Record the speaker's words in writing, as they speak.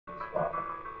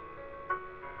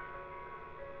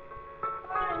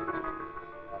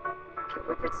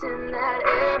We pretend that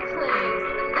airplanes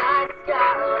in the night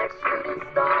sky like shooting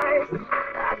stars.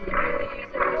 I can really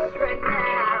use a wish right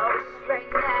now,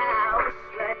 wish right now, wish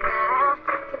right now.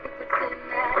 Can we pretend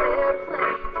that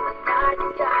airplanes in the night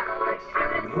sky like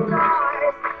shooting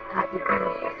stars? I can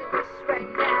really use a wish right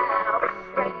now, wish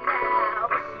right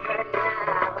now, wish right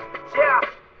now. Yeah,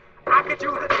 I could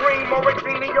use a dream or a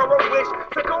genie or a wish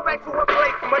to go back to a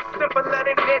place much simpler than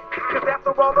this. Cause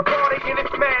after all the partying and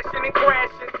smashing and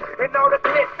crashing, and all the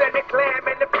glitz and the glam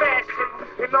and the fashion,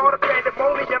 and all the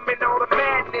pandemonium and all the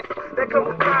madness, there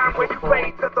comes a time where you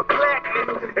fade to the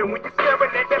blackness. And when you're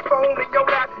staring at that phone in your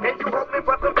lap, and you hoping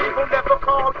but some people never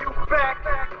call you back.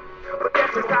 But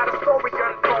that's just how the story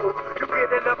unfolds. You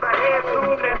get another hand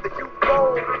soon after you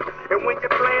fold. And when your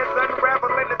plans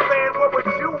unravel in the sand, what would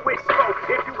you wish for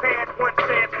if you had one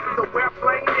chance? So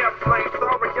airplane,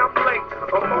 sorry I'm late.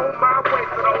 I'm on my way,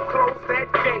 so don't close that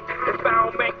gate. If I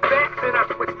don't make that, then I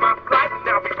switch my flight, and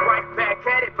I'll be right back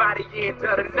at it by the end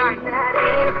of the night. That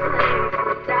airplane in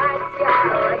the night sky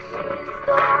like shooting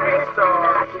stars.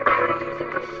 I can really use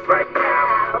a wish right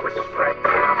now, wish right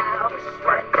now, wish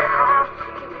right now.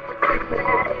 Can we pretend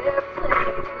that airplane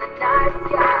in the night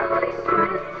sky like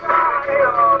shooting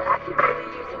stars? I can really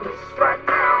use a wish right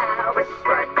now, wish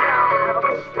right now,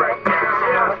 wish right now.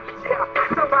 Yeah,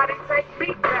 somebody take me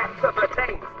back to the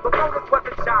days before this was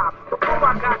a job, before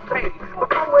I got paid,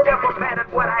 before it ever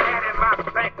mattered what I had in my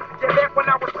bank. Yeah, back when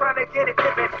I was trying to get it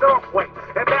to that subway,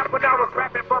 and back when I was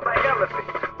rapping for the hell of it.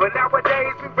 But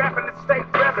nowadays we rapping to stay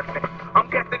relevant. I'm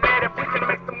guessing that if we can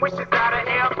make some wishes out of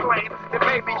airplanes, then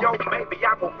maybe, yo, maybe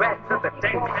I'll go back to the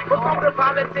days before the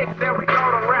politics, there we go,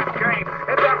 the rap game.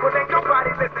 And back when ain't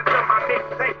nobody listened to my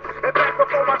mixtape, and back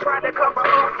before I tried to cover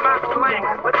up my slang.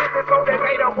 But this is so they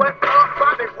made a what's up,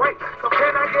 Bobby Ray. So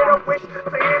can I get a wish to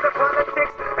end the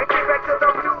politics and get back to the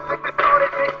music that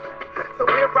started this? So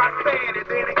here I stand, and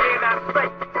then again I say,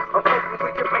 I'm hoping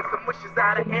we can make some wishes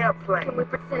out of airplanes. Can we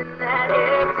pretend that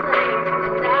airplane in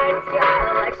the night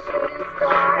sky like shooting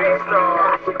stars?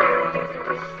 I can really use a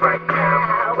wish right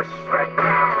now, wish right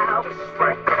now, wish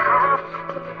right now.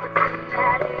 Can we pretend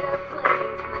that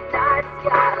airplane in the night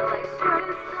sky like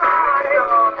shooting stars?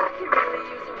 I can really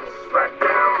use a wish right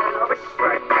now, wish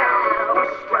right now,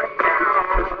 wish right now.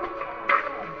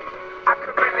 I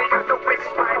could really use a wish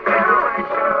right now.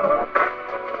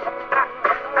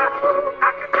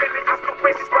 I could really use a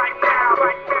wish right now,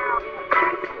 right now.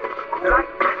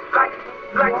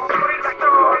 Like